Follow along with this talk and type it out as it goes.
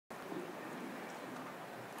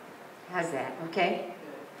How's that? Okay?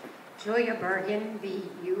 Julia Burgen,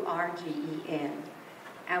 B-U-R-G-E-N.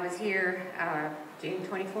 I was here June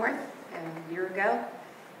 24th, a year ago,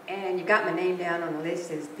 and you got my name down on the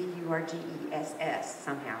list as B-U-R-G-E-S-S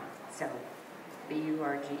somehow. So,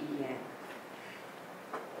 B-U-R-G-E-N.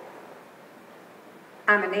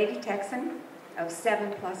 I'm a native Texan of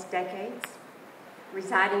 7+ decades,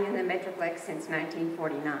 residing in the Metroplex since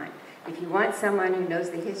 1949. If you want someone who knows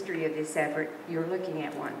the history of this effort, you're looking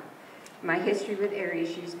at one. My history with air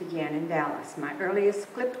issues began in Dallas. My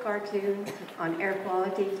earliest clipped cartoon on air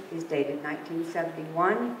quality is dated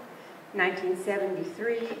 1971.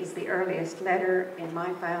 1973 is the earliest letter in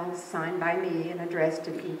my files signed by me and addressed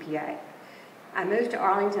to the EPA. I moved to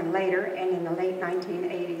Arlington later, and in the late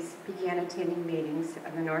 1980s began attending meetings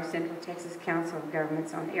of the North Central Texas Council of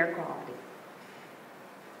Governments on Air Quality.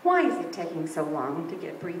 Why is it taking so long to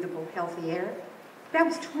get breathable, healthy air? That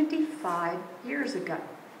was 25 years ago.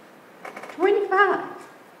 25.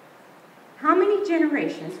 How many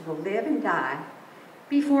generations will live and die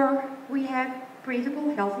before we have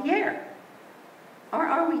breathable, healthy air? Or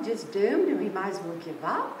are we just doomed and we might as well give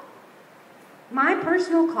up? My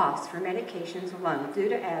personal costs for medications alone due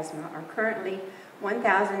to asthma are currently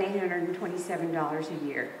 $1,827 a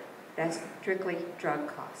year. That's strictly drug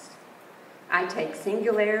costs. I take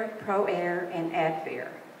Singulair, ProAir, and Advair.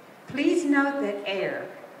 Please note that air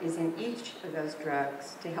is in each of those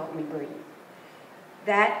drugs to help me breathe.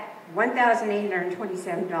 That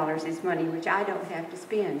 $1,827 is money which I don't have to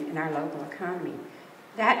spend in our local economy.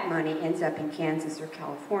 That money ends up in Kansas or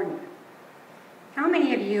California. How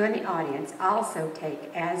many of you in the audience also take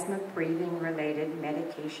asthma breathing-related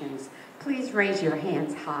medications? Please raise your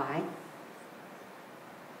hands high.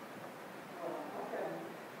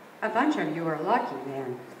 A bunch of you are lucky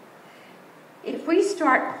then. If we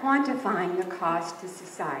start quantifying the cost to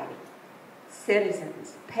society,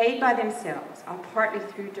 citizens paid by themselves or partly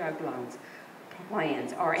through drug loans,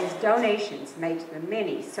 plans, or as donations made to the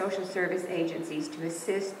many social service agencies to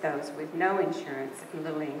assist those with no insurance and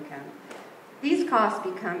little income, these costs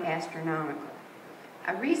become astronomical.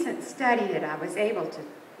 A recent study that I was able to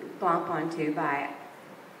bump onto by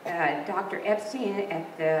Dr. Epstein at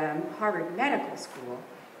the Harvard Medical School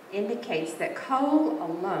indicates that coal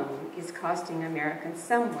alone is costing Americans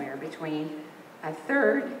somewhere between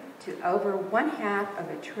 1/3 to over $1/2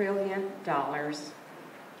 $1 trillion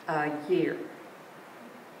a year.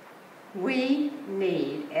 We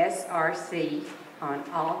need SRC on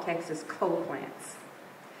all Texas coal plants.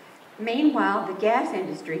 Meanwhile, the gas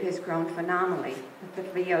industry has grown phenomenally, with the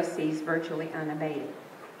VOCs virtually unabated.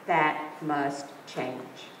 That must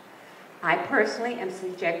change. I personally am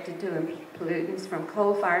subjected to pollutants from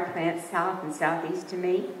coal-fired plants south and southeast to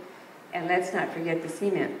me, and let's not forget the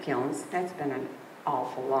cement kilns. That's been an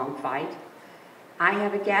awful long fight. I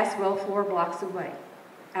have a gas well 4 blocks away.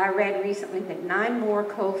 I read recently that 9 more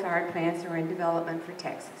coal-fired plants are in development for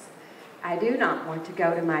Texas. I do not want to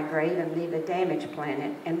go to my grave and leave a damaged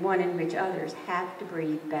planet and one in which others have to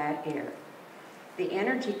breathe bad air. The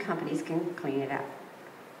energy companies can clean it up,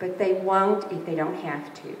 but they won't if they don't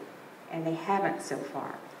have to, and they haven't so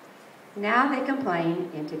far. Now they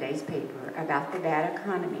complain in today's paper about the bad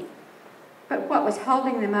economy, but what was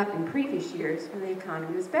holding them up in previous years when the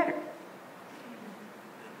economy was better?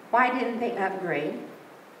 Why didn't they upgrade?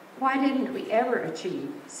 Why didn't we ever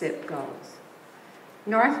achieve SIP goals?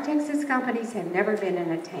 North Texas companies have never been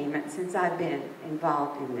in attainment since I've been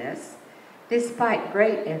involved in this, despite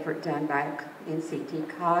great effort done by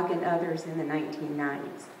NCT-COG and others in the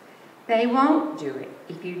 1990s. They won't do it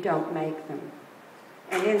if you don't make them.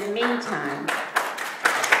 And in the meantime,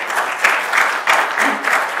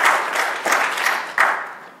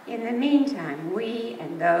 we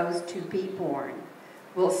and those to be born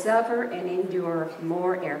will suffer and endure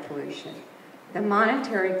more air pollution. The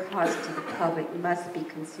monetary cost to the public must be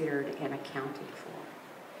considered and accounted for.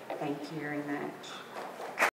 Thank you very much.